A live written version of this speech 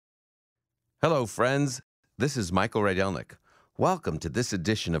Hello, friends. This is Michael Rydelnik. Welcome to this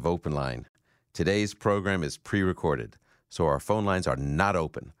edition of Open Line. Today's program is pre-recorded, so our phone lines are not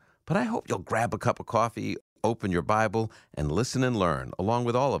open. But I hope you'll grab a cup of coffee, open your Bible, and listen and learn, along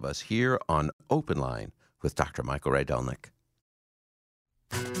with all of us here on Open Line with Dr. Michael Rydelnik.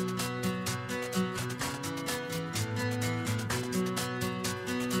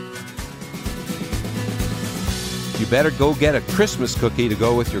 You better go get a Christmas cookie to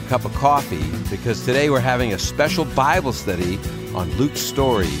go with your cup of coffee, because today we're having a special Bible study on Luke's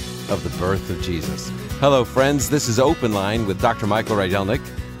story of the birth of Jesus. Hello, friends. This is Open Line with Dr. Michael Rydelnik,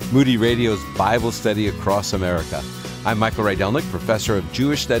 Moody Radio's Bible study across America. I'm Michael Rydelnik, professor of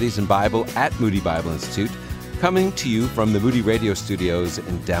Jewish Studies and Bible at Moody Bible Institute, coming to you from the Moody Radio studios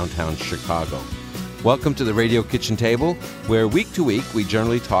in downtown Chicago. Welcome to the Radio Kitchen Table, where week to week we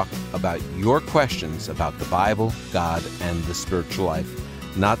generally talk about your questions about the Bible, God, and the spiritual life.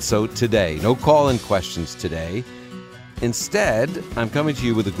 Not so today. No call-in questions today. Instead, I'm coming to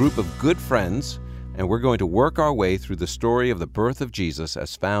you with a group of good friends, and we're going to work our way through the story of the birth of Jesus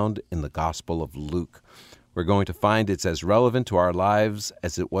as found in the Gospel of Luke. We're going to find it's as relevant to our lives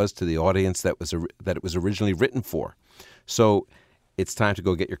as it was to the audience that it was originally written for. So it's time to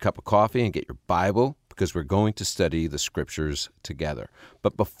go get your cup of coffee and get your Bible, because we're going to study the Scriptures together.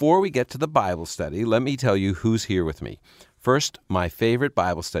 But before we get to the Bible study, let me tell you who's here with me. First, my favorite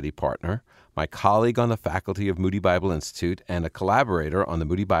Bible study partner, my colleague on the faculty of Moody Bible Institute and a collaborator on the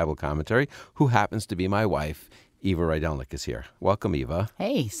Moody Bible Commentary, who happens to be my wife, Eva Rydelnik, is here. Welcome, Eva.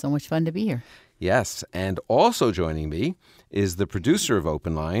 Hey, so much fun to be here. Yes, and also joining me is the producer of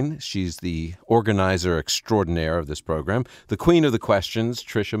Open Line. She's the organizer extraordinaire of this program, the queen of the questions,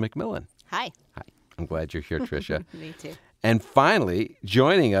 Tricia McMillan. Hi. Hi. I'm glad you're here, Tricia. Me too. And finally,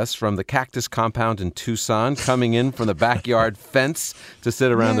 joining us from the Cactus Compound in Tucson, coming in from the backyard fence to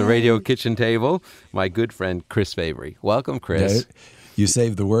sit around the Radio Kitchen Table, my good friend Chris Fabry. Welcome, Chris. Yeah, you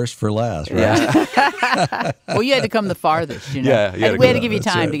saved the worst for last, right? Yeah. Well, you had to come the farthest, you know. Yeah, we had to give you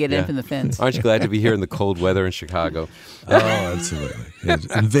time right. to get in from the fence. Aren't you glad to be here in the cold weather in Chicago? Oh, absolutely.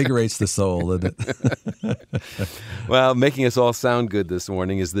 It invigorates the soul, doesn't it? Well, making us all sound good this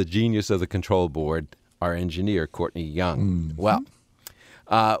morning is the genius of the control board, our engineer, Courtney Young. Well,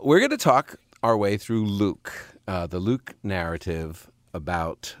 we're going to talk our way through Luke, the Luke narrative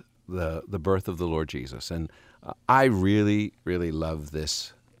about the birth of the Lord Jesus. And I really, really love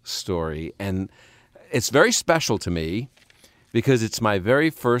this story. And it's very special to me because it's my very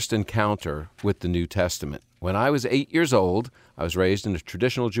first encounter with the New Testament. When I was 8 years old, I was raised in a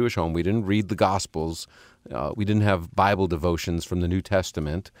traditional Jewish home. We didn't read the Gospels. We didn't have Bible devotions from the New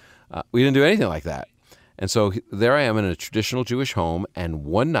Testament. We didn't do anything like that. And so there I am in a traditional Jewish home, and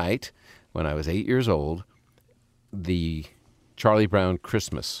one night when I was 8 years old, the Charlie Brown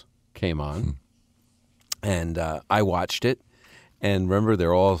Christmas came on, and I watched it. And remember,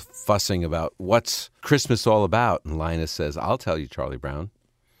 they're all fussing about what's Christmas all about. And Linus says, "I'll tell you, Charlie Brown."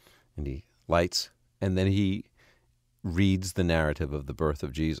 And he lights, and then he reads the narrative of the birth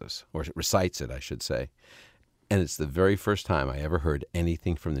of Jesus, or recites it, I should say. And it's the very first time I ever heard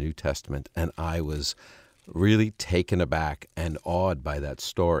anything from the New Testament, and I was really taken aback and awed by that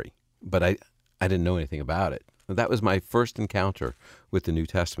story. But I didn't know anything about it. That was my first encounter with the New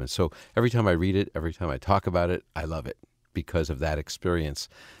Testament. So every time I read it, every time I talk about it, I love it because of that experience.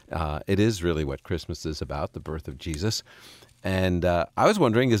 It is really what Christmas is about, the birth of Jesus. And I was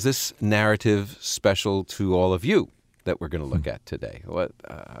wondering, is this narrative special to all of you that we're going to look at today?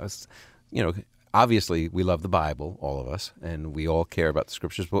 Obviously, we love the Bible, all of us, and we all care about the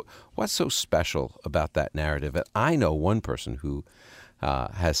Scriptures, but what's so special about that narrative? And I know one person who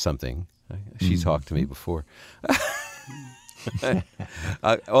has something. She talked to me before.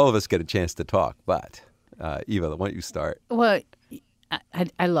 All of us get a chance to talk, but Eva, why don't you start? Well,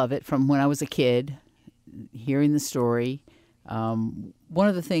 I love it from when I was a kid, hearing the story. One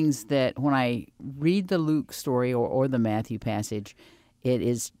of the things that when I read the Luke story or the Matthew passage, it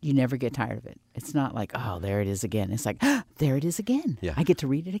is, you never get tired of it. It's not like, oh, there it is again. It's like, there it is again. Yeah. I get to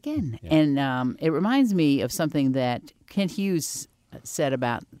read it again. Yeah. And it reminds me of something that Kent Hughes said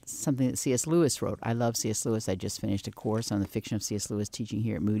about something that C.S. Lewis wrote. I love C.S. Lewis. I just finished a course on the fiction of C.S. Lewis teaching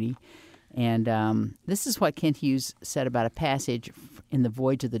here at Moody. And this is what Kent Hughes said about a passage in The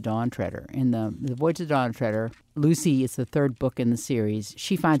Voyage of the Dawn Treader. In the Voyage of the Dawn Treader, Lucy is the third book in the series.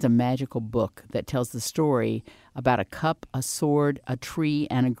 She finds a magical book that tells the story about a cup, a sword, a tree,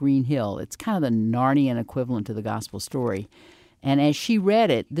 and a green hill. It's kind of the Narnian equivalent to the gospel story. And as she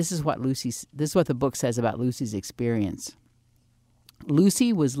read it, this is what the book says about Lucy's experience.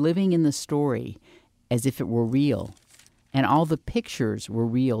 Lucy was living in the story as if it were real, and all the pictures were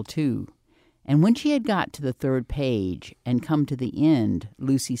real too. And when she had got to the 3rd page and come to the end,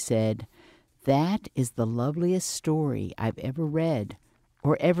 Lucy said, "That is the loveliest story I've ever read,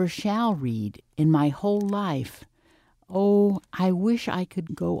 or ever shall read in my whole life. Oh, I wish I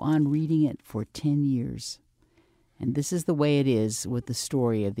could go on reading it for 10 years. And this is the way it is with the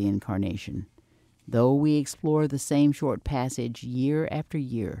story of the Incarnation. Though we explore the same short passage year after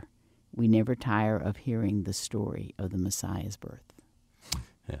year, we never tire of hearing the story of the Messiah's birth."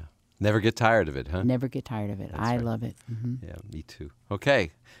 Yeah. Never get tired of it, huh? Never get tired of it. I love it. Mm-hmm. Yeah, me too.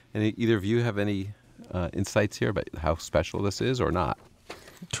 Okay. Either of you have any insights here about how special this is or not?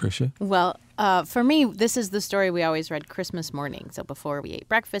 Tricia? Well, for me, this is the story we always read Christmas morning. So before we ate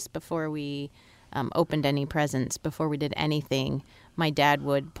breakfast, before we opened any presents, before we did anything, my dad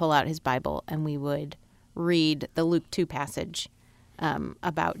would pull out his Bible and we would read the Luke 2 passage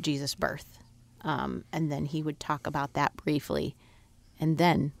about Jesus' birth. And then he would talk about that briefly. And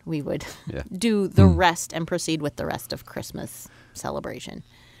then we would do the rest and proceed with the rest of Christmas celebration.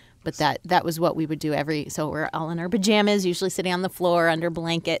 But that was what we would do so we're all in our pajamas, usually sitting on the floor under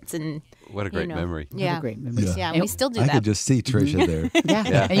blankets. And what a great memory. Yeah. What a great memory. Yeah, we still do I that. could just see Tricia there.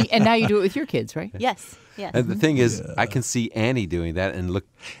 Yeah. And now you do it with your kids, right? Yes, yes. And the thing is, I can see Annie doing that and look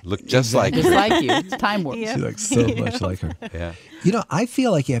just like Just her. like you. It's time warp. Yeah. She looks so much like her. Yeah. I feel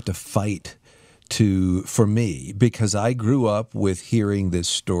like you have to fight for me, because I grew up with hearing this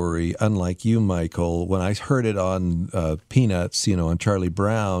story, unlike you, Michael. When I heard it on Peanuts, on Charlie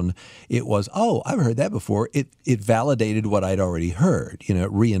Brown, it was, oh, I've heard that before. It validated what I'd already heard.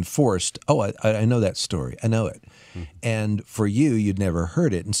 It reinforced, oh, I know that story. I know it. Mm-hmm. And for you, you'd never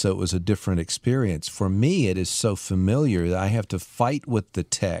heard it, and so it was a different experience. For me, it is so familiar that I have to fight with the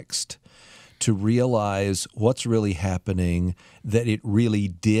text to realize what's really happening, that it really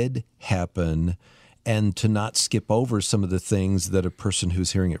did happen, and to not skip over some of the things that a person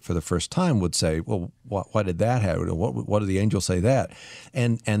who's hearing it for the first time would say, well, why did that happen? What did the angel say that?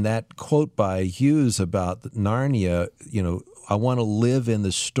 And that quote by Hughes about Narnia, I want to live in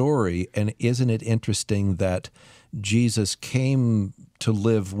the story, and isn't it interesting that Jesus came to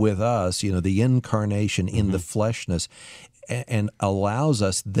live with us, the incarnation in the fleshness, and allows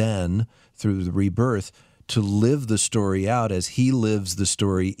us then, through the rebirth, to live the story out as he lives the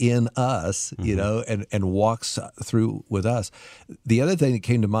story in us, and walks through with us. The other thing that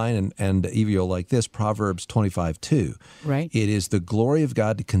came to mind, and Evie will like this, Proverbs 25:2. Right. It is the glory of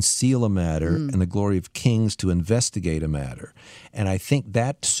God to conceal a matter and the glory of kings to investigate a matter. And I think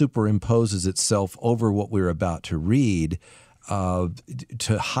that superimposes itself over what we're about to read.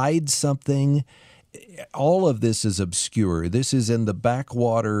 To hide something, all of this is obscure. This is in the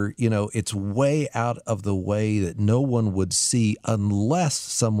backwater. It's way out of the way that no one would see unless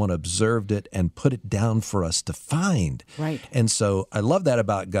someone observed it and put it down for us to find. Right. And so I love that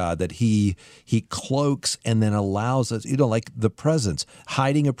about God, that he cloaks and then allows us, like the presents,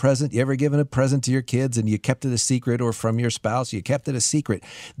 hiding a present. You ever given a present to your kids and you kept it a secret, or from your spouse, you kept it a secret?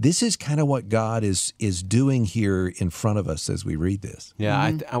 This is kind of what God is doing here in front of us as we read this. Yeah,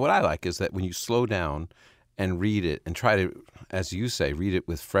 what I like is that when you slow down and read it and try to, as you say, read it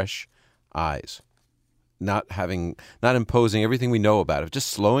with fresh eyes, not imposing everything we know about it, just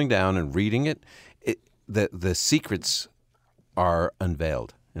slowing down and reading it, the secrets are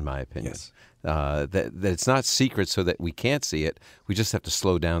unveiled, in my opinion. Yes. That it's not secret so that we can't see it. We just have to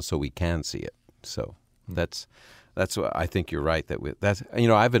slow down so we can see it. So that's what I think you're right.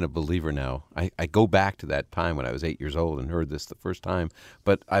 I've been a believer now. I go back to that time when I was 8 years old and heard this the first time,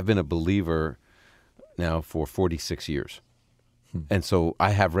 but I've been a believer now for 46 years. And so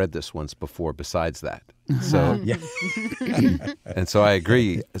I have read this once before besides that. So and so I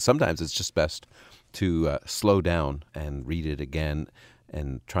agree. Sometimes it's just best to slow down and read it again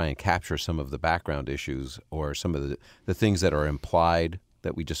and try and capture some of the background issues or some of the things that are implied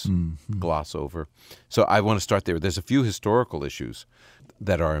that we just gloss over. So I want to start there. There's a few historical issues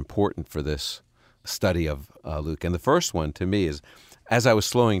that are important for this study of Luke. And the first one to me is, as I was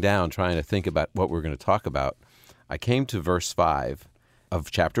slowing down trying to think about what we're going to talk about, I came to verse 5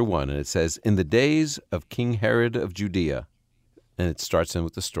 of chapter 1, and it says, "In the days of King Herod of Judea," and it starts in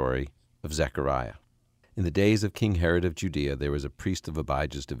with the story of Zechariah. "In the days of King Herod of Judea, there was a priest of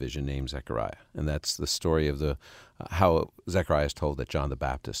Abijah's division named Zechariah." And that's the story of how Zechariah is told that John the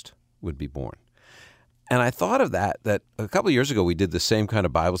Baptist would be born. And I thought of that a couple of years ago we did the same kind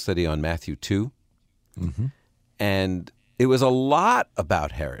of Bible study on Matthew 2. Mm-hmm. And it was a lot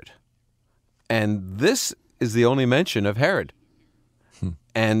about Herod. And this is the only mention of Herod.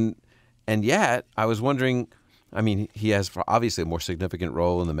 And yet, I was wondering, he has obviously a more significant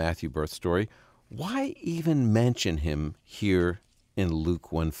role in the Matthew birth story. Why even mention him here in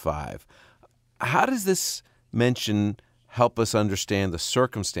Luke 1:5? How does this mention help us understand the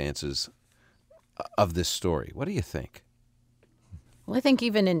circumstances of this story? What do you think? Well, I think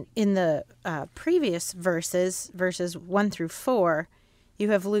even in the previous verses 1 through 4,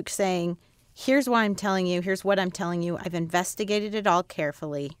 you have Luke saying, here's why I'm telling you, here's what I'm telling you. I've investigated it all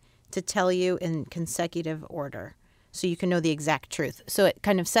carefully to tell you in consecutive order so you can know the exact truth. So it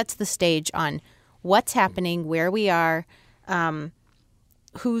kind of sets the stage on what's happening, where we are,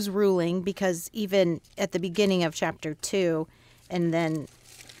 who's ruling, because even at the beginning of chapter 2 and then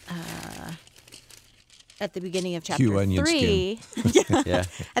at the beginning of chapter 3, Yeah.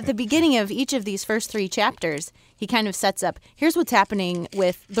 at the beginning of each of these first 3 chapters, he kind of sets up, here's what's happening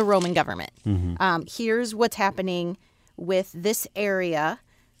with the Roman government. Here's what's happening with this area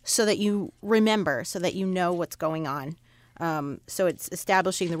so that you remember, so that you know what's going on. So it's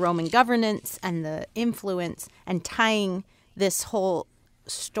establishing the Roman governance and the influence and tying this whole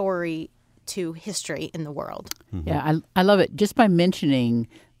story to history in the world. Yeah, I love it. Just by mentioning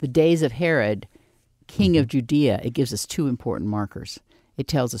the days of Herod, king of Judea, it gives us 2 important markers. It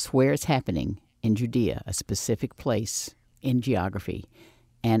tells us where it's happening in Judea, a specific place in geography,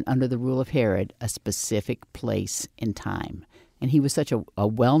 and under the rule of Herod, a specific place in time. And he was such a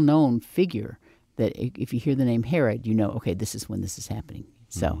well-known figure that if you hear the name Herod, you know, okay, this is when this is happening.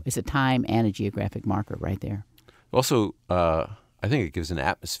 So it's a time and a geographic marker right there. Also, I think it gives an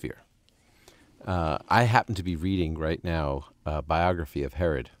atmosphere. I happen to be reading right now a biography of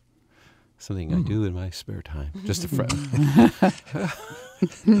Herod, something I do in my spare time. Just a friend.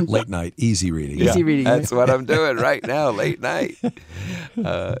 Late night, easy reading. Easy reading. That's what I'm doing right now, late night.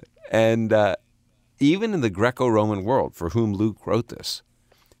 And even in the Greco-Roman world, for whom Luke wrote this,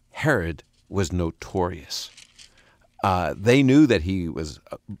 Herod was notorious. They knew that he was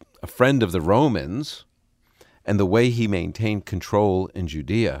a friend of the Romans, and the way he maintained control in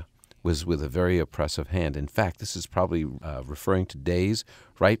Judea was with a very oppressive hand. In fact, this is probably referring to days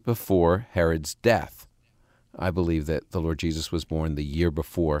right before Herod's death. I believe that the Lord Jesus was born the year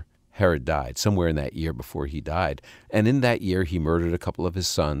before Herod died, somewhere in that year before he died. And in that year, he murdered a couple of his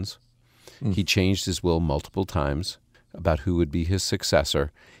sons. He changed his will multiple times about who would be his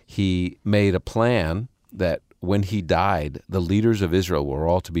successor. He made a plan that when he died, the leaders of Israel were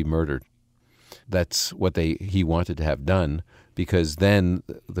all to be murdered. That's what he wanted to have done, because then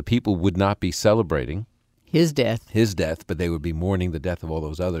the people would not be celebrating His death, but they would be mourning the death of all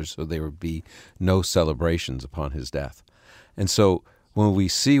those others, so there would be no celebrations upon his death. And so when we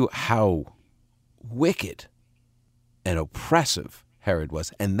see how wicked and oppressive Herod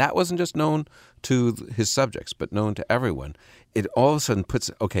was, and that wasn't just known to his subjects, but known to everyone, it all of a sudden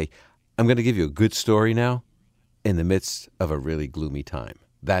puts, okay, I'm going to give you a good story now in the midst of a really gloomy time.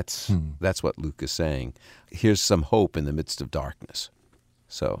 That's what Luke is saying. Here's some hope in the midst of darkness.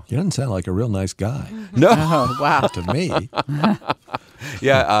 So He doesn't sound like a real nice guy no, Oh, wow. to me.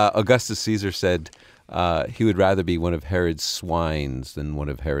 yeah. Augustus Caesar said he would rather be one of Herod's swines than one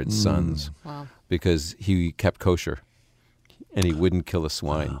of Herod's sons, Wow. because he kept kosher, and he wouldn't kill a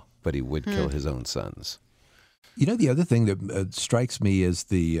swine, but he would kill his own sons. You know, the other thing that strikes me is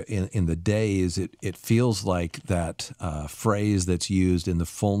in the days, it feels like that phrase that's used in the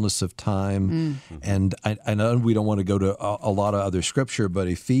fullness of time. And I know we don't want to go to a lot of other scripture, but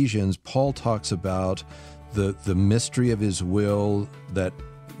Ephesians, Paul talks about the mystery of his will that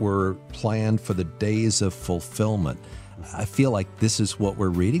were planned for the days of fulfillment. I feel like this is what we're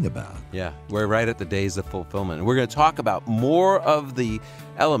reading about. Yeah, we're right at the days of fulfillment. And we're going to talk about more of the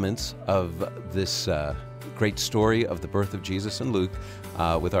elements of this great story of the birth of Jesus and Luke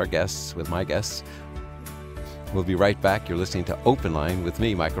with my guests. We'll be right back. You're listening to Open Line with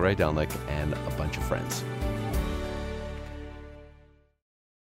me, Michael Rydelnik, and a bunch of friends.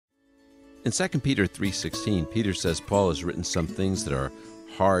 In 2 Peter 3:16, Peter says Paul has written some things that are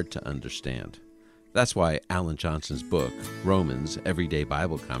hard to understand. That's why Alan Johnson's book, Romans, Everyday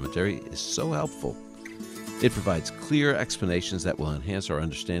Bible Commentary, is so helpful. It provides clear explanations that will enhance our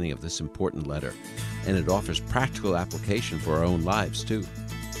understanding of this important letter, and it offers practical application for our own lives, too.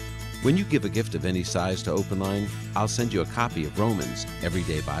 When you give a gift of any size to Open Line, I'll send you a copy of Romans,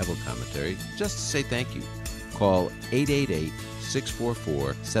 Everyday Bible Commentary, just to say thank you. Call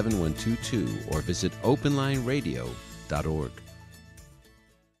 888-644-7122 or visit openlineradio.org.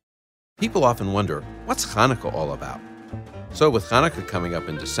 People often wonder, what's Hanukkah all about? So with Hanukkah coming up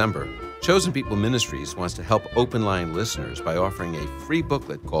in December, Chosen People Ministries wants to help Open Line listeners by offering a free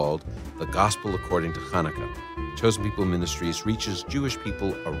booklet called The Gospel According to Hanukkah. Chosen People Ministries reaches Jewish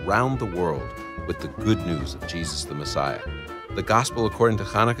people around the world with the good news of Jesus the Messiah. The Gospel According to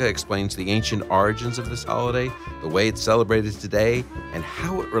Hanukkah explains the ancient origins of this holiday, the way it's celebrated today, and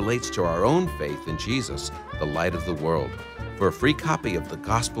how it relates to our own faith in Jesus, the light of the world. For a free copy of the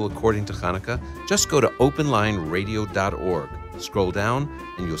Gospel According to Hanukkah, just go to openlineradio.org. Scroll down,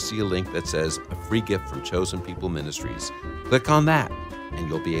 and you'll see a link that says A Free Gift from Chosen People Ministries. Click on that, and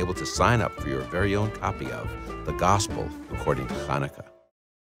you'll be able to sign up for your very own copy of the Gospel According to Hanukkah.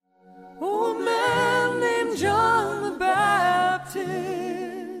 Oh, a man named John the Baptist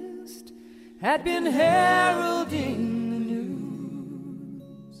had been heralding the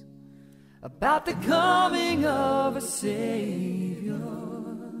news about the coming of a Savior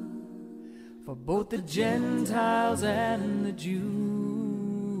for both the Gentiles and the Jews.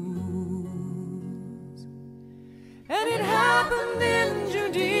 And it happened in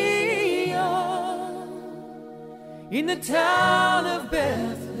Judea, in the town of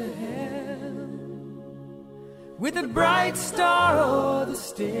Bethlehem, with a bright star o'er the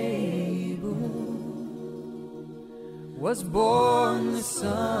stable, was born the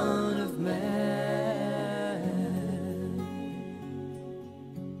Son of Man.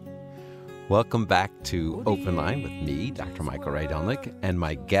 Welcome back to Open Line with me, Dr. Michael Rydelnik, and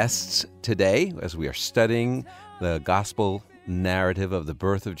my guests today as we are studying the gospel narrative of the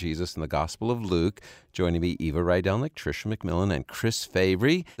birth of Jesus in the Gospel of Luke. Joining me, Eva Rydelnik, Tricia McMillan, and Chris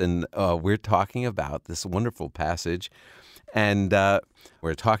Fabry. And we're talking about this wonderful passage, and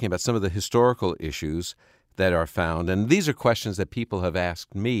we're talking about some of the historical issues that are found. And these are questions that people have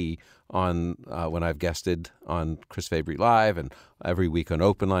asked me on when I've guested on Chris Fabry Live, and every week on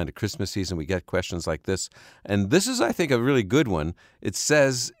Open Line at Christmas season, we get questions like this. And this is, I think, a really good one. It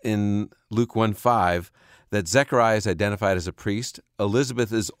says in Luke 1:5 that Zechariah is identified as a priest.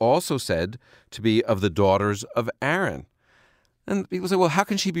 Elizabeth is also said to be of the daughters of Aaron. And people say, well, how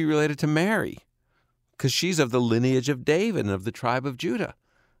can she be related to Mary? Because she's of the lineage of David and of the tribe of Judah.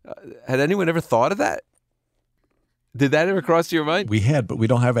 Had anyone ever thought of that? Did that ever cross your mind? We had, but we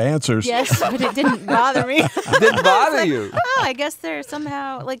don't have answers. Yes, but it didn't bother me. It didn't bother you. Oh, I guess they're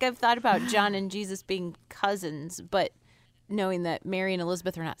somehow, like, I've thought about John and Jesus being cousins, but knowing that Mary and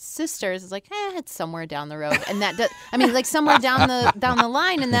Elizabeth are not sisters, it's like, it's somewhere down the road. And that does, I mean, like somewhere down the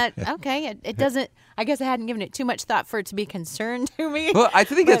line, and that, okay, it doesn't, I guess I hadn't given it too much thought for it to be a concern to me. Well, I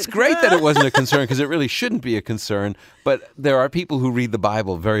think it's great that it wasn't a concern, because it really shouldn't be a concern. But there are people who read the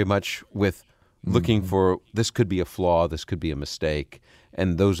Bible very much with looking for, this could be a flaw, this could be a mistake.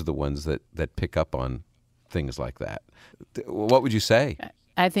 And those are the ones that pick up on things like that. What would you say?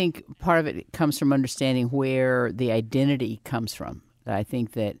 I think part of it comes from understanding where the identity comes from. I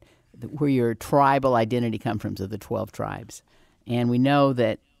think that where your tribal identity comes from, so the 12 tribes. And we know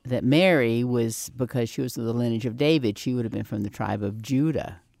that Mary was, because she was of the lineage of David, she would have been from the tribe of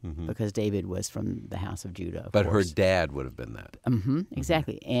Judah, because David was from the house of Judah. But her dad would have been that.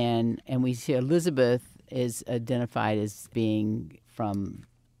 Exactly. And we see Elizabeth is identified as being from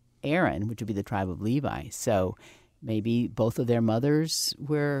Aaron, which would be the tribe of Levi. So maybe both of their mothers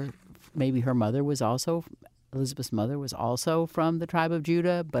maybe her mother was also, Elizabeth's mother was also from the tribe of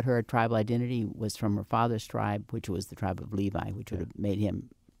Judah, but her tribal identity was from her father's tribe, which was the tribe of Levi, which would have made him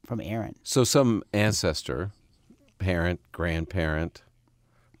from Aaron. So some ancestor, parent, grandparent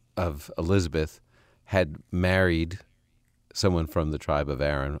of Elizabeth had married someone from the tribe of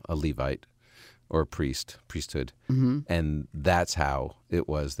Aaron, a Levite or a priesthood. And that's how it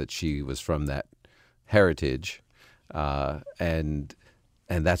was that she was from that heritage. And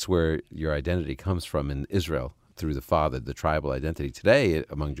that's where your identity comes from in Israel, through the father, the tribal identity. Today,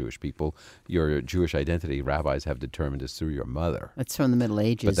 among Jewish people, your Jewish identity, rabbis have determined, is through your mother. That's from the Middle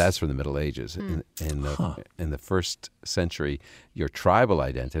Ages. But that's from the Middle Ages. In the first century, your tribal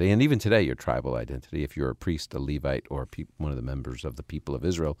identity, and even today your tribal identity, if you're a priest, a Levite, or one of the members of the people of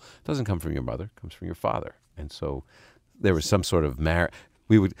Israel, doesn't come from your mother, it comes from your father. And so there was some sort of marriage.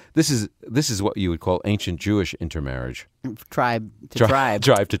 This is what you would call ancient Jewish intermarriage. Tribe to tribe.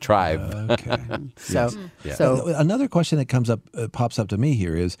 Tribe to tribe. Okay. So Another question that pops up to me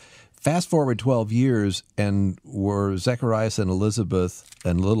here is, fast forward 12 years, and were Zacharias and Elizabeth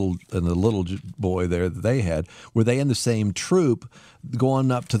and the little boy there that they had, were they in the same troop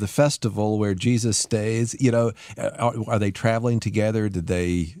going up to the festival where Jesus stays? Are they traveling together? Did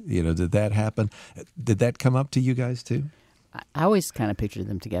that happen? Did that come up to you guys too? I always kind of pictured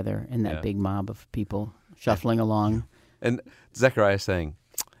them together in that big mob of people shuffling along. And Zechariah saying,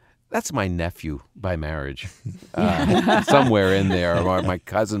 that's my nephew by marriage. Somewhere in there, or my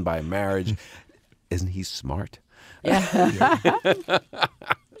cousin by marriage. Isn't he smart? Yeah.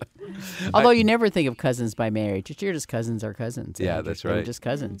 Although you never think of cousins by marriage. You're just cousins are cousins. Yeah, that's right. They're just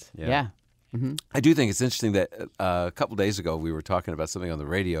cousins. Yeah. I do think it's interesting that a couple days ago we were talking about something on the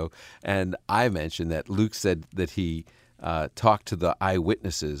radio, and I mentioned that Luke said that he talked to the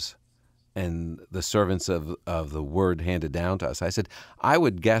eyewitnesses and the servants of the word handed down to us. I said, I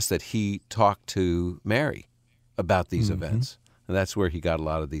would guess that he talked to Mary about these events, and that's where he got a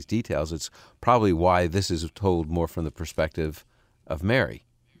lot of these details. It's probably why this is told more from the perspective of Mary,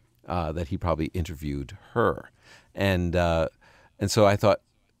 that he probably interviewed her. And so I thought,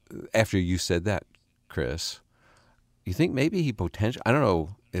 after you said that, Chris, you think maybe he potentially, I don't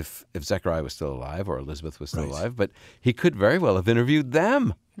know if Zechariah was still alive or Elizabeth was still alive, but he could very well have interviewed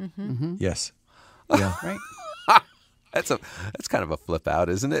them. Yes. Yeah. Right. That's kind of a flip out,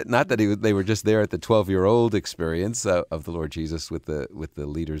 isn't it? Not that they were just there at the 12-year-old experience of the Lord Jesus with the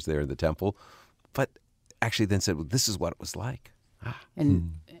leaders there in the temple, but actually then said, well, this is what it was like.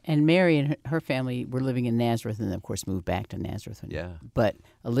 And Mary and her family were living in Nazareth, and of course moved back to Nazareth. Yeah. But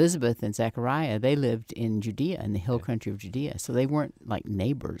Elizabeth and Zechariah, they lived in Judea, in the hill country of Judea, so they weren't like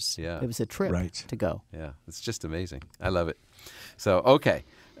neighbors. Yeah. It was a trip to go. Yeah, it's just amazing. I love it. So, okay.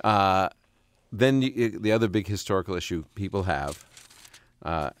 Then the other big historical issue people have,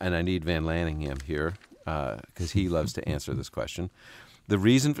 and I need Van Lanningham here because he loves to answer this question. The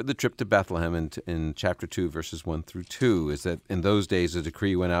reason for the trip to Bethlehem in chapter 2, verses 1 through 2, is that in those days a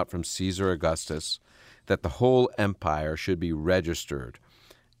decree went out from Caesar Augustus that the whole empire should be registered.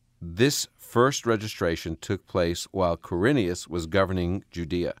 This first registration took place while Quirinius was governing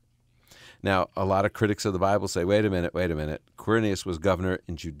Judea. Now, a lot of critics of the Bible say, wait a minute. Quirinius was governor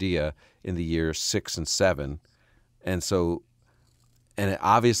in Judea in the years 6 and 7. And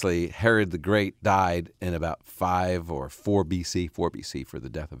obviously Herod the Great died in about 5 or 4 BC for the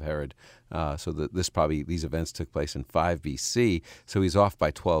death of Herod. So these events took place in 5 BC. So he's off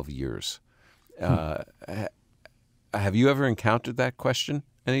by 12 years. Have you ever encountered that question,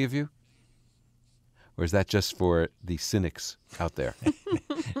 any of you? Or is that just for the cynics out there?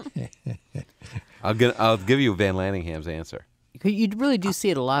 I'll give you Van Lanningham's answer. You really do see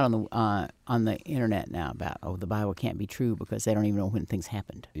it a lot on the internet now about, the Bible can't be true because they don't even know when things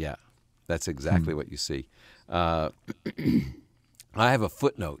happened. Yeah, that's exactly what you see. I have a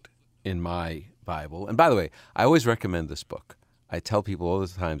footnote in my Bible. And by the way, I always recommend this book. I tell people all the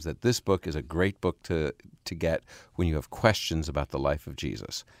times that this book is a great book to get when you have questions about the life of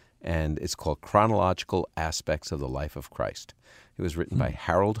Jesus. And it's called Chronological Aspects of the Life of Christ. It was written by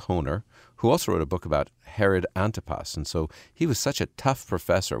Harold Hoehner, who also wrote a book about Herod Antipas. And so he was such a tough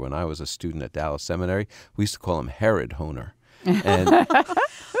professor when I was a student at Dallas Seminary. We used to call him Herod Hoehner. And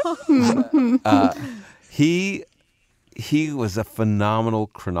he was a phenomenal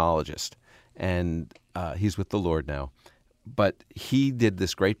chronologist. And he's with the Lord now. But he did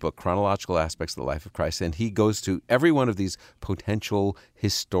this great book, Chronological Aspects of the Life of Christ, and he goes to every one of these potential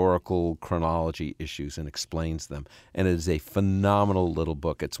historical chronology issues and explains them. And it is a phenomenal little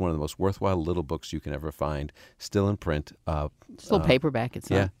book. It's one of the most worthwhile little books you can ever find, still in print. It's a little paperback.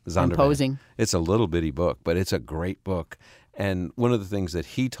 It's not Zondervan. imposing. It's a little bitty book, but it's a great book. And one of the things that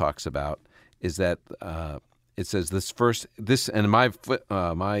he talks about is that it says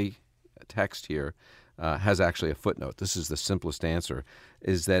my text here has actually a footnote. This is the simplest answer,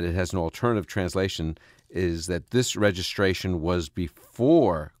 is that it has an alternative translation, is that this registration was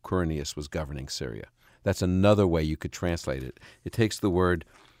before Quirinius was governing Syria. That's another way you could translate it. It takes the word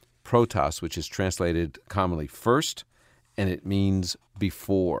protos, which is translated commonly first, and it means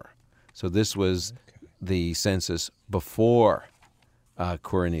before. So this was the census before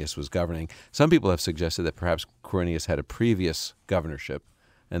Quirinius was governing. Some people have suggested that perhaps Quirinius had a previous governorship,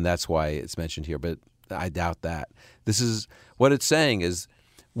 and that's why it's mentioned here, but I doubt that. This is what it's saying is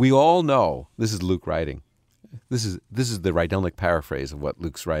we all know, this is Luke writing. This is the Rydonic paraphrase of what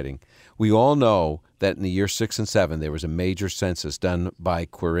Luke's writing. We all know that in the year 6 and 7 there was a major census done by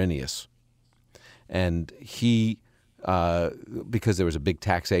Quirinius. And he, because there was a big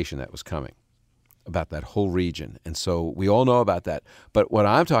taxation that was coming about that whole region. And so we all know about that. But what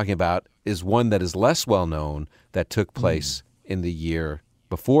I'm talking about is one that is less well known that took place in the year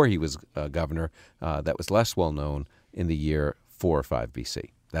before he was governor, that was less well known in the year 4 or 5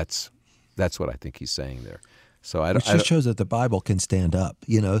 BC. That's what I think he's saying there. So Which just shows that the Bible can stand up.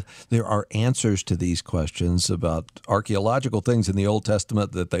 You know, there are answers to these questions about archaeological things in the Old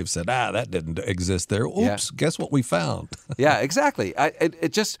Testament that they've said, that didn't exist there. Oops, guess what we found? Yeah, exactly.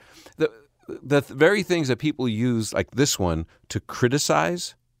 It just the very things that people use, like this one, to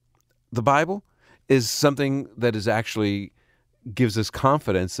criticize the Bible, is something that is actually gives us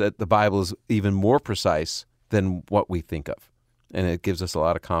confidence that the Bible is even more precise than what we think of. And it gives us a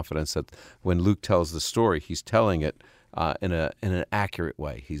lot of confidence that when Luke tells the story, he's telling it in an accurate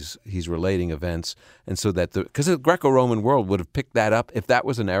way. He's relating events, and so that because the Greco-Roman world would have picked that up if that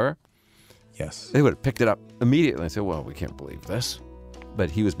was an error. Yes. They would have picked it up immediately and said, "Well, we can't believe this." But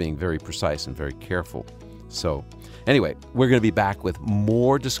he was being very precise and very careful. So, anyway, we're going to be back with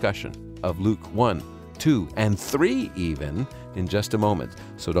more discussion of Luke 1, 2, and 3 even in just a moment.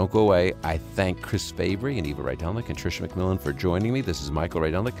 So don't go away. I thank Chris Fabry and Eva Rydelnik and Tricia McMillan for joining me. This is Michael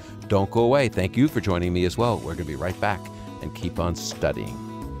Rydelnik. Don't go away. Thank you for joining me as well. We're going to be right back and keep on studying.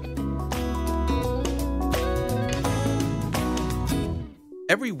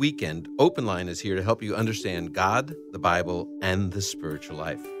 Every weekend, Open Line is here to help you understand God, the Bible, and the spiritual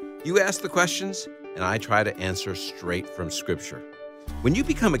life. You ask the questions, and I try to answer straight from Scripture. When you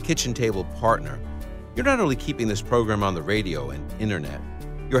become a kitchen table partner, you're not only keeping this program on the radio and internet,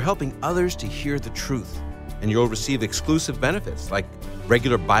 you're helping others to hear the truth. And you'll receive exclusive benefits like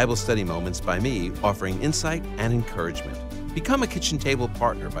regular Bible study moments by me offering insight and encouragement. Become a kitchen table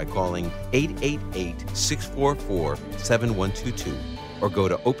partner by calling 888-644-7122 or go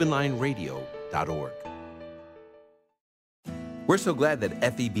to openlineradio.org. We're so glad that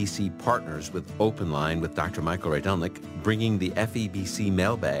FEBC partners with Open Line with Dr. Michael Rydelnik, bringing the FEBC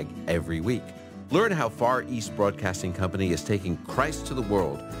mailbag every week. Learn how Far East Broadcasting Company is taking Christ to the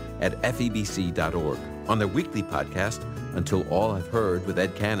world at febc.org. On their weekly podcast, Until All Have Heard with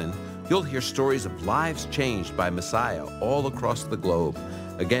Ed Cannon, you'll hear stories of lives changed by Messiah all across the globe.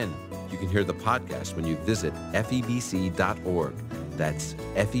 Again, you can hear the podcast when you visit febc.org. That's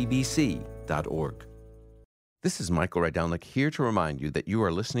febc.org. This is Michael Rydelnik here to remind you that you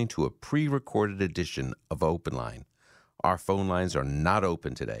are listening to a pre-recorded edition of Open Line. Our phone lines are not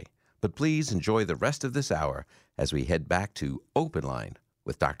open today, but please enjoy the rest of this hour as we head back to Open Line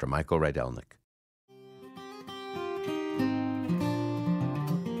with Dr. Michael Rydelnik.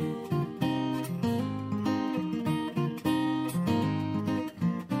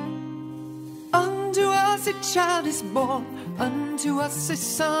 Unto us a child is born, unto us a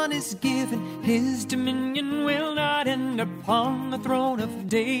son is given. His dominion will not end upon the throne of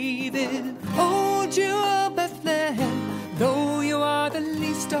David. O Jew of Bethlehem, though you are the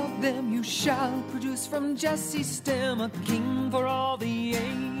least of them, you shall produce from Jesse's stem a king for all the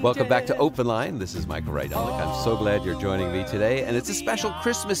ages. Welcome back to Open Line. This is Michael Rydelnik. I'm so glad you're joining me today, and it's a special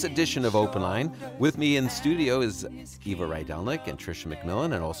Christmas edition of Open Line. With me in studio is Eva Rydelnik and Tricia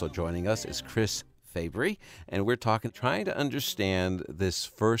McMillan, and also joining us is Chris Fabry, and we're trying to understand this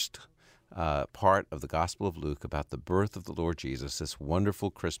first part of the Gospel of Luke about the birth of the Lord Jesus, this wonderful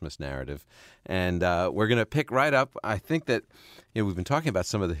Christmas narrative. And we're going to pick right up. I think that we've been talking about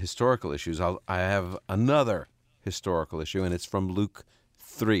some of the historical issues. I have another historical issue, and it's from Luke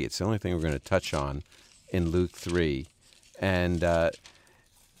 3. It's the only thing we're going to touch on in Luke 3. And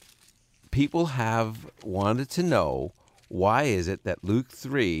people have wanted to know, why is it that Luke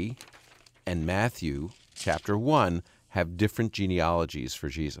 3 and Matthew chapter 1 have different genealogies for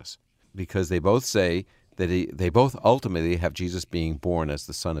Jesus? Because they both say that they both ultimately have Jesus being born as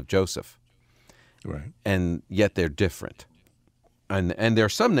the son of Joseph. Right. And yet they're different. And there are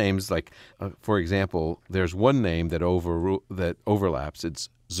some names, like, for example, there's one name that overlaps. It's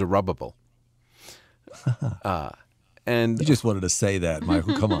Zerubbabel. And You just wanted to say that,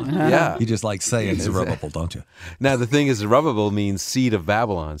 Michael. Come on. Yeah. You just like saying Zerubbabel, don't you? Now, the thing is, Zerubbabel means seed of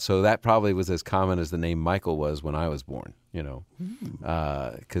Babylon, so that probably was as common as the name Michael was when I was born,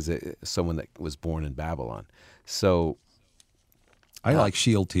 because someone that was born in Babylon. So I like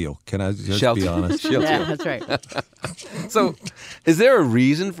Shealtiel. Can I just be Shealtiel. honest? Yeah, that's right. So is there a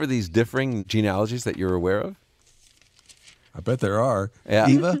reason for these differing genealogies that you're aware of? I bet there are. Yeah.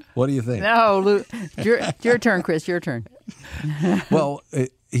 Eva, what do you think? No, Luke, your turn, Chris. Your turn. Well,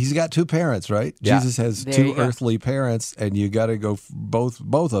 he's got two parents, right? Yeah. Jesus has There two you go. earthly parents, and you got to go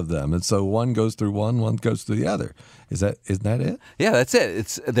both of them. And so one goes through one goes through the other. Isn't that it? Yeah, that's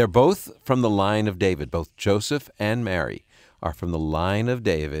it. They're both from the line of David. Both Joseph and Mary are from the line of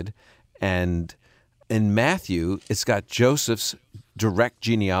David. And in Matthew, it's got Joseph's direct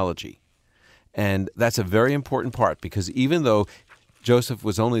genealogy. And that's a very important part, because even though Joseph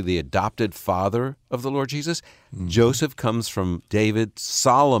was only the adopted father of the Lord Jesus, Joseph comes from David,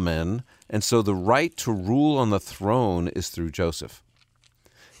 Solomon, and so the right to rule on the throne is through Joseph,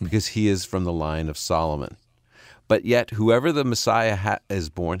 because he is from the line of Solomon. But yet, whoever the Messiah is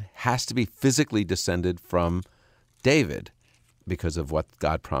born has to be physically descended from David because of what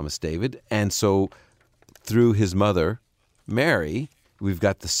God promised David. And so through his mother, Mary, we've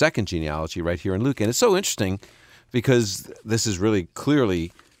got the second genealogy right here in Luke. And it's so interesting because this is really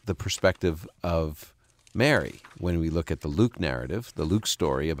clearly the perspective of Mary when we look at the Luke narrative, the Luke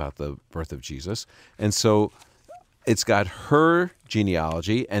story about the birth of Jesus. And so it's got her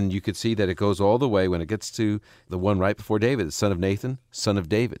genealogy, and you could see that it goes all the way when it gets to the one right before David, the son of Nathan, son of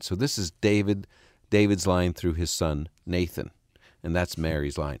David. So this is David's line through his son Nathan, and that's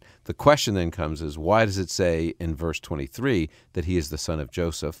Mary's line. The question then comes is, why does it say in verse 23 that he is the son of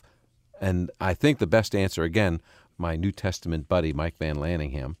Joseph? And I think the best answer, again, my New Testament buddy, Mike Van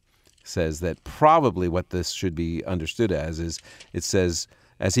Lanningham, says that probably what this should be understood as is, it says,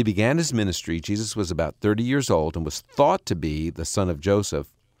 as he began his ministry, Jesus was about 30 years old and was thought to be the son of Joseph.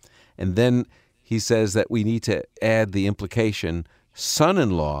 And then he says that we need to add the implication,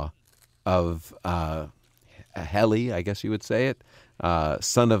 son-in-law of Heli, I guess you would say it,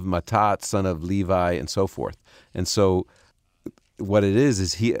 son of Matat, son of Levi, and so forth. And so what it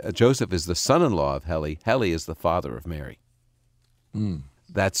is Joseph is the son-in-law of Heli. Heli is the father of Mary.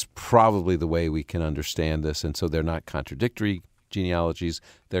 That's probably the way we can understand this. And so they're not contradictory genealogies,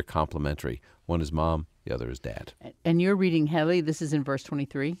 they're complementary. One is mom, the other is dad. And you're reading Heli. This is in verse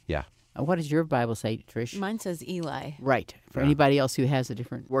 23? Yeah. What does your Bible say, Trish? Mine says Eli. Right. For anybody else who has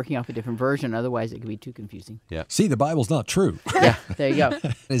working off a different version, otherwise it could be too confusing. Yeah. See, the Bible's not true. Yeah, there you go.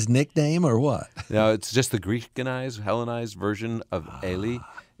 His nickname or what? No, it's just the Greekanized, Hellenized version of Eli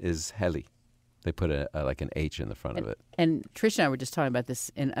is Heli. They put like an H in the front of it. And Trish and I were just talking about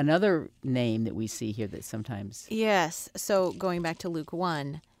this in another name that we see here that sometimes... Yes. So going back to Luke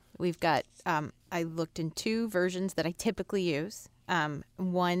 1, we've got, I looked in two versions that I typically use.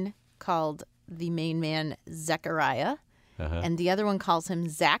 One called the main man Zechariah, and the other one calls him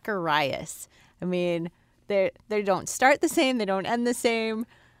Zacharias. I mean, they don't start the same, they don't end the same.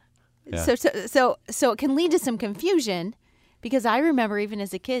 Yeah. So it can lead to some confusion. Because I remember even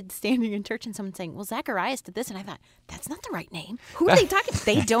as a kid standing in church and someone saying, well, Zacharias did this. And I thought, that's not the right name. Who are they talking to?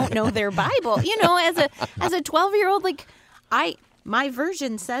 They don't know their Bible. You know, as a 12-year-old, my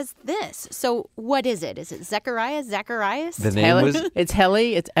version says this. So what is it? Is it Zechariah? Zacharias? The name was... It's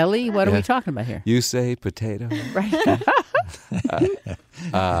Heli. It's Ellie. What are we talking about here? You say potato. Right.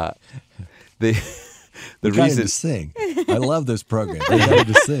 The We got him reason... to sing. I love this program. We got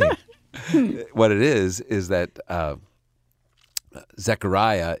him to sing. What it is that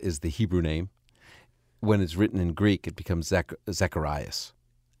Zechariah is the Hebrew name. When it's written in Greek, it becomes Zacharias.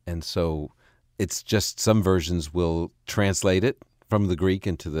 And so it's just some versions will translate it from the Greek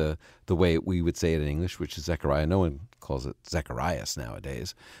into the way we would say it in English, which is Zechariah. No one calls it Zacharias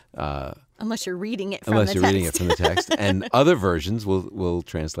nowadays. Unless you're reading it from the text. Unless you're reading it from the text. And other versions will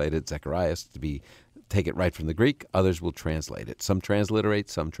translate it Zacharias take it right from the Greek. Others will translate it. Some transliterate,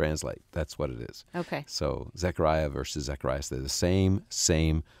 some translate. That's what it is. Okay. So Zechariah versus Zacharias, they're the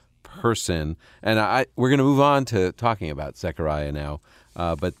same person. And we're going to move on to talking about Zechariah now.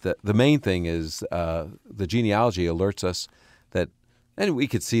 But the main thing is the genealogy alerts us that, and we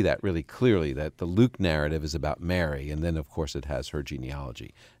could see that really clearly, that the Luke narrative is about Mary, and then, of course, it has her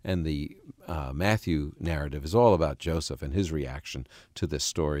genealogy. And the Matthew narrative is all about Joseph and his reaction to this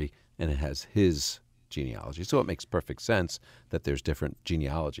story, and it has his genealogy. So it makes perfect sense that there's different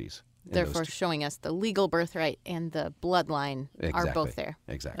genealogies. Therefore, showing us the legal birthright and the bloodline are both there.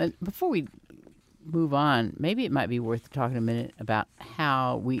 Exactly. Before we move on, maybe it might be worth talking a minute about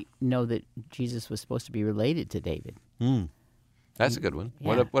how we know that Jesus was supposed to be related to David. That's a good one.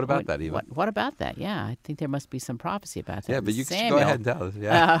 Yeah. What about that, Eva? What about that? Yeah, I think there must be some prophecy about that. Yeah, but you Samuel, go ahead and tell us.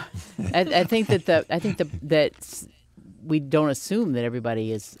 Yeah. I think that we don't assume that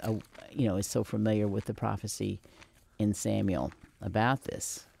everybody is so familiar with the prophecy in Samuel about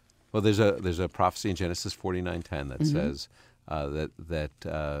this. Well, there's a prophecy in Genesis 49:10 that says that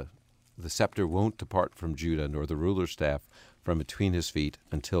the scepter won't depart from Judah, nor the ruler's staff from between his feet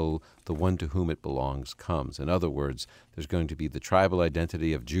until the one to whom it belongs comes. In other words, there's going to be the tribal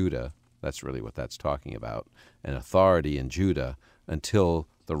identity of Judah. That's really what that's talking about, and authority in Judah until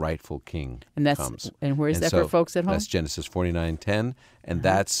the rightful king comes. And where is that for folks at home? That's Genesis 49:10, and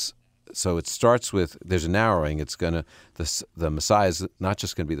that's. So it starts with, there's a narrowing. It's going to, the Messiah is not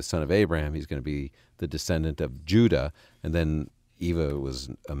just going to be the son of Abraham, he's going to be the descendant of Judah. And then Eva was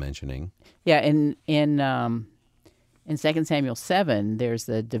mentioning. Yeah, in 2 Samuel 7, there's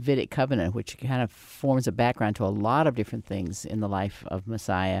the Davidic covenant, which kind of forms a background to a lot of different things in the life of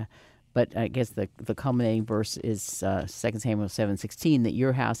Messiah. But I guess the culminating verse is 2 Samuel 7:16, that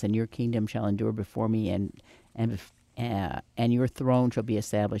your house and your kingdom shall endure before me, and your throne shall be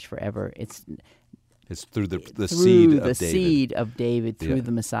established forever. It's through the through seed of David, through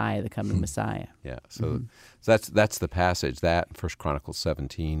the Messiah, the coming Messiah. Yeah, so that's the passage. That and 1 Chronicles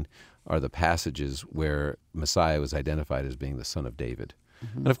 17 are the passages where Messiah was identified as being the son of David.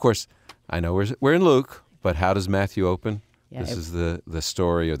 And of course, I know we're in Luke, but how does Matthew open? Yeah, This is the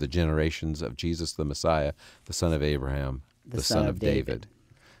story or the generations of Jesus the Messiah, the son of Abraham, the son of David.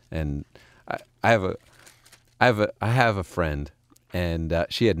 And I have a friend, and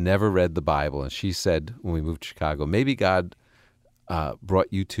she had never read the Bible, and she said when we moved to Chicago, maybe God brought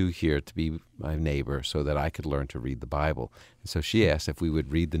you two here to be my neighbor so that I could learn to read the Bible. And so she asked if we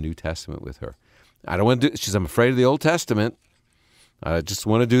would read the New Testament with her. I don't want to do. She said, I'm afraid of the Old Testament. I just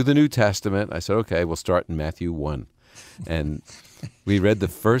want to do the New Testament. I said, okay, we'll start in Matthew 1. And we read the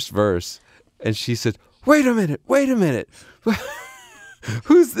first verse, and she said, wait a minute.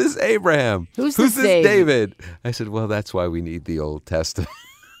 Who's this Abraham? Who's this this David? I said, well, that's why we need the Old Testament.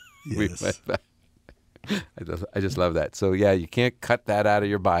 Yes. I just love that. So, yeah, you can't cut that out of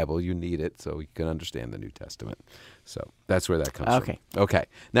your Bible. You need it so you can understand the New Testament. So that's where that comes from. Okay.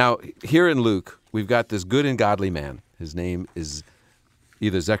 Now, here in Luke, we've got this good and godly man. His name is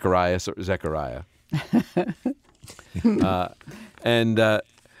either Zacharias or Zechariah. Now,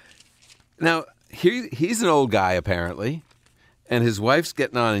 he's an old guy, apparently, and his wife's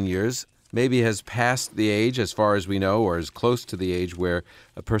getting on in years, maybe has passed the age, as far as we know, or is close to the age where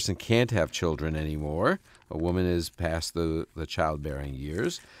a person can't have children anymore. A woman is past the childbearing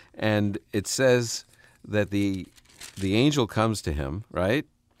years. And it says that the angel comes to him, right?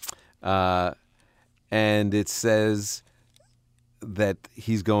 And it says that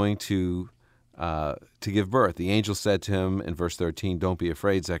he's going to give birth. The angel said to him in verse 13, don't be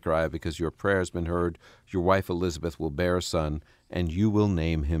afraid, Zechariah, because your prayer has been heard. Your wife Elizabeth will bear a son, and you will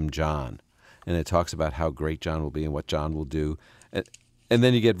name him John. And it talks about how great John will be and what John will do. And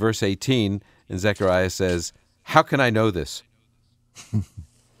then you get verse 18, and Zechariah says, how can I know this?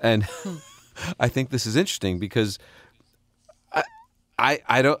 And I think this is interesting because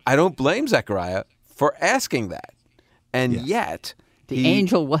I don't blame Zechariah for asking that. And yet the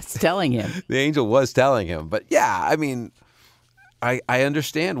angel was telling him. The angel was telling him. But yeah, I mean, I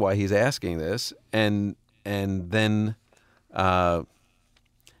understand why he's asking this. And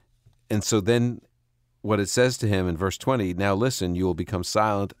so then what it says to him in verse 20, now listen, you will become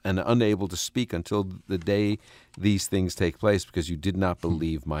silent and unable to speak until the day these things take place because you did not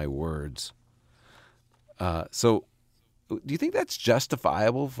believe my words. So do you think that's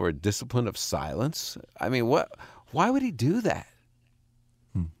justifiable for a discipline of silence? I mean, why would he do that?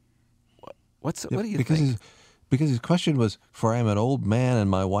 What do you think? Because his question was, for I am an old man and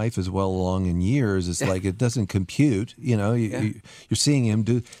my wife is well along in years. It's like it doesn't compute. You know, you're seeing him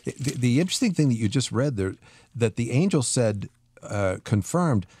do. The interesting thing that you just read there, that the angel said,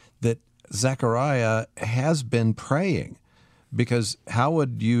 confirmed that Zechariah has been praying. Because how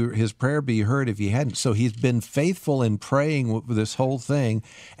would his prayer be heard if he hadn't? So he's been faithful in praying with this whole thing,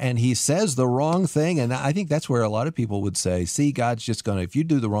 and he says the wrong thing. And I think that's where a lot of people would say, see, God's just going to, if you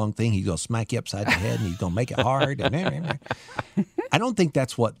do the wrong thing, he's going to smack you upside the head and he's going to make it hard. I don't think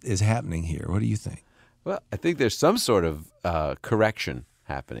that's what is happening here. What do you think? Well, I think there's some sort of correction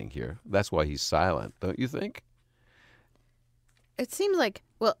happening here. That's why he's silent, don't you think? It seems like,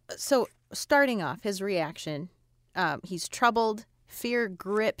 well, so starting off, his reaction, he's troubled, fear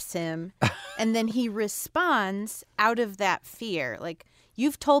grips him, and then he responds out of that fear. Like,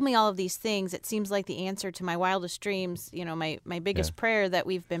 you've told me all of these things. It seems like the answer to my wildest dreams, you know, my biggest prayer that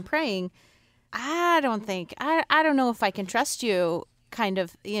we've been praying. I don't know if I can trust you, kind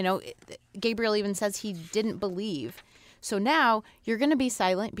of, you know. Gabriel even says he didn't believe. So now you're going to be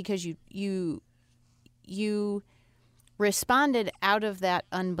silent because you responded out of that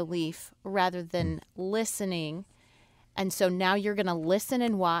unbelief rather than listening. And so now you're going to listen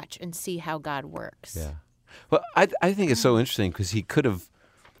and watch and see how God works. Yeah. Well, I think it's so interesting because he could have,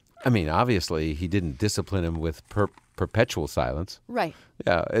 I mean, obviously he didn't discipline him with perpetual silence. Right.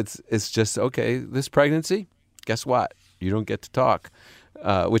 Yeah, it's just, okay, this pregnancy, guess what? You don't get to talk,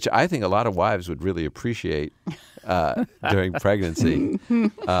 which I think a lot of wives would really appreciate during pregnancy.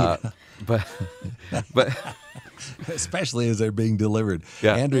 But especially as they're being delivered.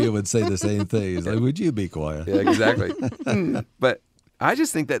 Yeah. Andrea would say the same thing. He's like, would you be quiet? Yeah, exactly. But I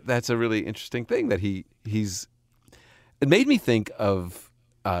just think that that's a really interesting thing that he's. It made me think of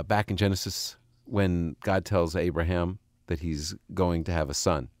back in Genesis when God tells Abraham that he's going to have a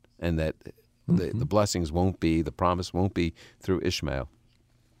son and that the blessings won't be, the promise won't be through Ishmael.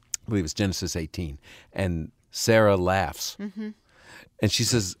 I believe it's Genesis 18. And Sarah laughs. Mm-hmm. And she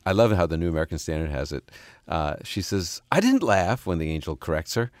says, I love how the New American Standard has it. She says, I didn't laugh when the angel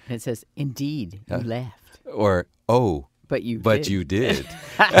corrects her. And it says, indeed, you laughed. Or, oh, but you did.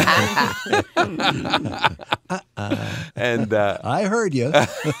 And I heard you.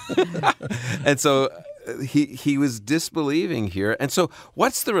 And so he was disbelieving here. And so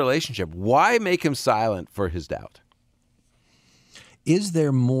what's the relationship? Why make him silent for his doubt? Is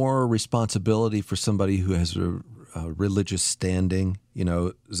there more responsibility for somebody who has a religious standing? You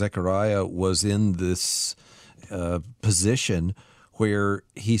know, Zechariah was in this position where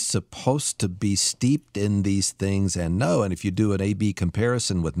he's supposed to be steeped in these things and know. And if you do an A-B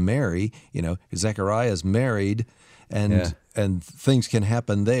comparison with Mary, you know, Zechariah's married, and things can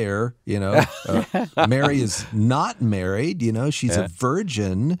happen there. You know, Mary is not married. You know, she's a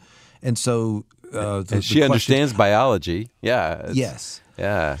virgin, and so and she understands biology. Yeah. Yes.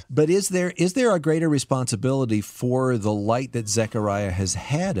 Yeah. But is there a greater responsibility for the light that Zechariah has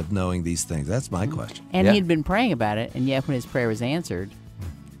had of knowing these things? That's my question. And he had been praying about it, and yet when his prayer was answered.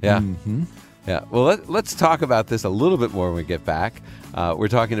 Yeah. Yeah. Well, let's talk about this a little bit more when we get back. We're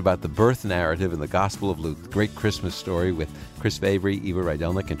talking about the birth narrative in the Gospel of Luke, the great Christmas story with Chris Fabry, Eva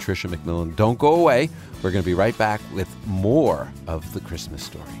Rydelnik, and Tricia McMillan. Don't go away. We're going to be right back with more of the Christmas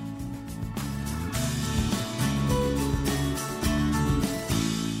story.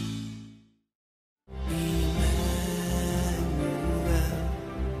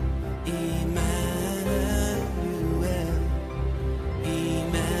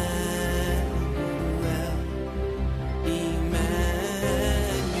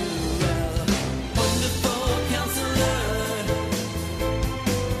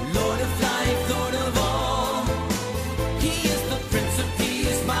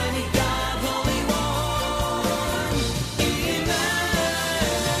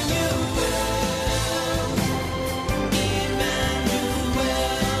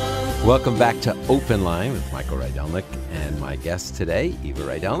 Welcome back to Open Line with Michael Rydelnik and my guests today, Eva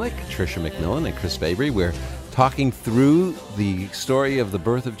Rydelnik, Tricia McMillan, and Chris Fabry. We're talking through the story of the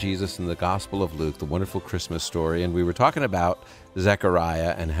birth of Jesus in the Gospel of Luke, the wonderful Christmas story, and we were talking about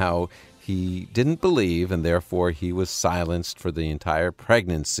Zechariah and how he didn't believe, and therefore he was silenced for the entire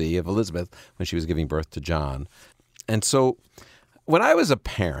pregnancy of Elizabeth when she was giving birth to John. And so when I was a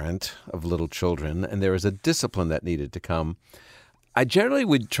parent of little children and there was a discipline that needed to come, I generally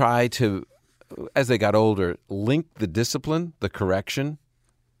would try to, as they got older, link the discipline, the correction,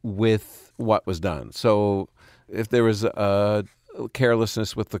 with what was done. So if there was a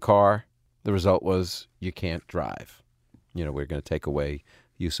carelessness with the car, the result was you can't drive. You know, we're going to take away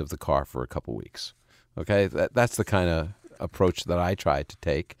use of the car for a couple weeks. Okay, that's the kind of approach that I tried to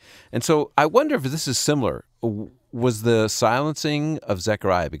take. And so I wonder if this is similar. Was the silencing of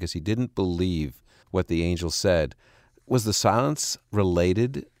Zechariah because he didn't believe what the angel said, was the silence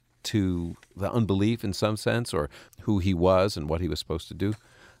related to the unbelief in some sense, or who he was and what he was supposed to do?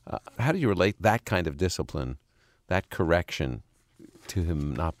 How do you relate that kind of discipline, that correction, to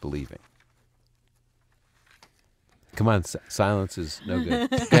him not believing? Come on, silence is no good.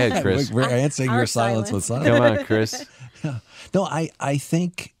 Go ahead, Chris. We're answering your silence with silence. Come on, Chris. Yeah. No, I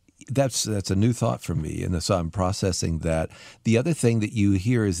think that's a new thought for me, and so I'm processing that. The other thing that you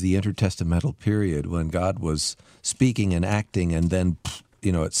hear is the intertestamental period when God was speaking and acting, and then,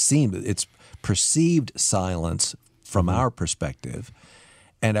 you know, it's perceived silence from our perspective.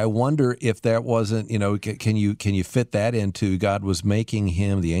 And I wonder if that wasn't, you know, can you fit that into God was making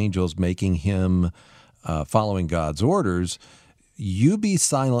him, the angels making him following God's orders. You be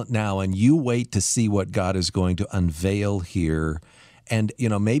silent now and you wait to see what God is going to unveil here. And, you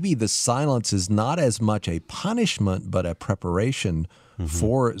know, maybe the silence is not as much a punishment, but a preparation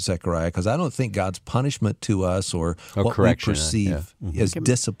for Zechariah, because I don't think God's punishment to us or what we perceive as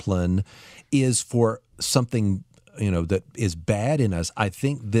discipline is for something, you know, that is bad in us. I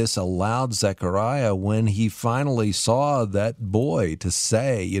think this allowed Zechariah, when he finally saw that boy, to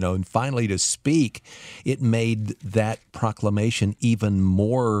say, you know, and finally to speak, it made that proclamation even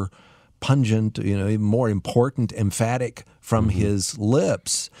more pungent, you know, even more important, emphatic from his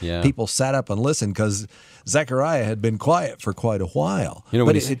lips. Yeah. People sat up and listened because Zechariah had been quiet for quite a while. You know,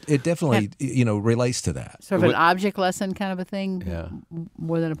 but it definitely, you know, relates to that. Sort of an object lesson kind of a thing,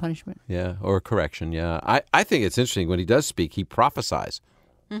 more than a punishment. Yeah, or a correction, I think it's interesting. When he does speak, he prophesies.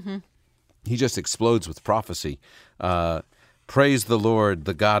 He just explodes with prophecy. Praise the Lord,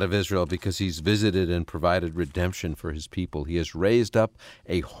 the God of Israel, because he's visited and provided redemption for his people. He has raised up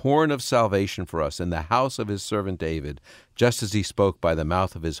a horn of salvation for us in the house of his servant David, just as he spoke by the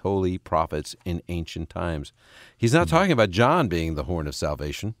mouth of his holy prophets in ancient times. He's not talking about John being the horn of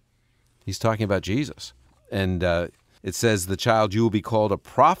salvation. He's talking about Jesus. And it says, the child, you will be called a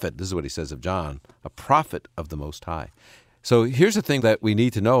prophet. This is what he says of John, a prophet of the Most High. So here's the thing that we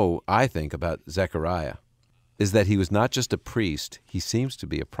need to know, I think, about Zechariah, is that he was not just a priest, he seems to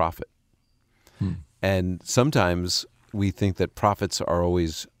be a prophet. And sometimes we think that prophets are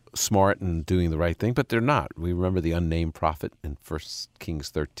always smart and doing the right thing, but they're not. We remember the unnamed prophet in 1 Kings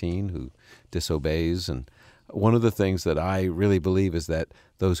 13 who disobeys, and one of the things that I really believe is that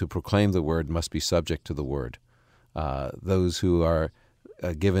those who proclaim the word must be subject to the word. Those who are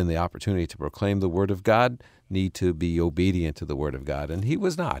given the opportunity to proclaim the word of God need to be obedient to the word of God. And he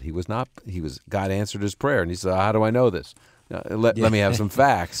was not. God answered his prayer, and he said, how do I know this? Let me have some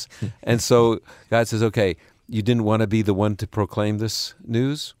facts. And so God says, okay, you didn't want to be the one to proclaim this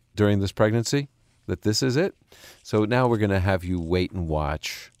news during this pregnancy, that this is it? So now we're going to have you wait and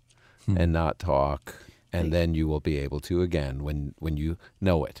watch and not talk, and then you will be able to again when you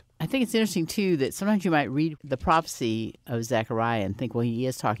know it. I think it's interesting, too, that sometimes you might read the prophecy of Zechariah and think, well, he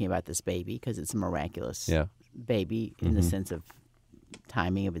is talking about this baby because it's a miraculous baby in the sense of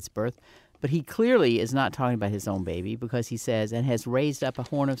timing of its birth. But he clearly is not talking about his own baby, because he says, and has raised up a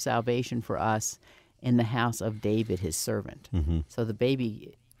horn of salvation for us in the house of David, his servant. So the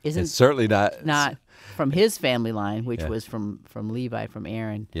baby isn't It's certainly not from his family line, which was from Levi, from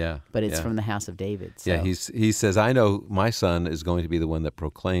Aaron. But it's from the house of David. So. Yeah, he says, I know my son is going to be the one that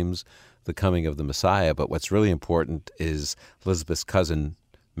proclaims the coming of the Messiah, but what's really important is Elizabeth's cousin,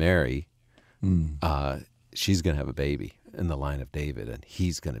 Mary. She's going to have a baby in the line of David, and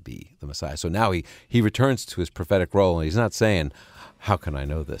he's going to be the Messiah. So now he returns to his prophetic role, and he's not saying, how can I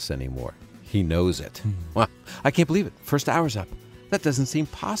know this anymore? He knows it. Wow, I can't believe it. First hour's up. That doesn't seem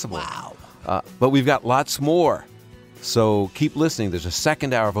possible. Wow. But we've got lots more. So keep listening. There's a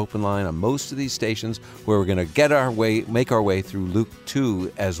second hour of Open Line on most of these stations where we're going to make our way through Luke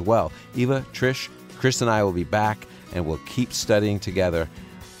 2 as well. Eva, Trish, Chris, and I will be back, and we'll keep studying together.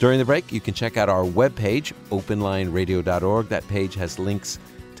 During the break, you can check out our webpage, openlineradio.org. That page has links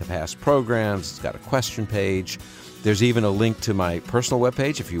to past programs. It's got a question page. There's even a link to my personal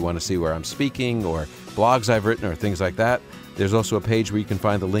webpage if you want to see where I'm speaking or blogs I've written or things like that. There's also a page where you can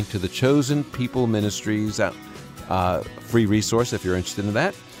find the link to the Chosen People Ministries free resource if you're interested in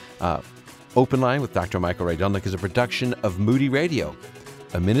that. Open Line with Dr. Michael Ray Dunlick is a production of Moody Radio,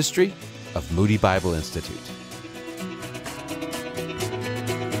 a ministry of Moody Bible Institute.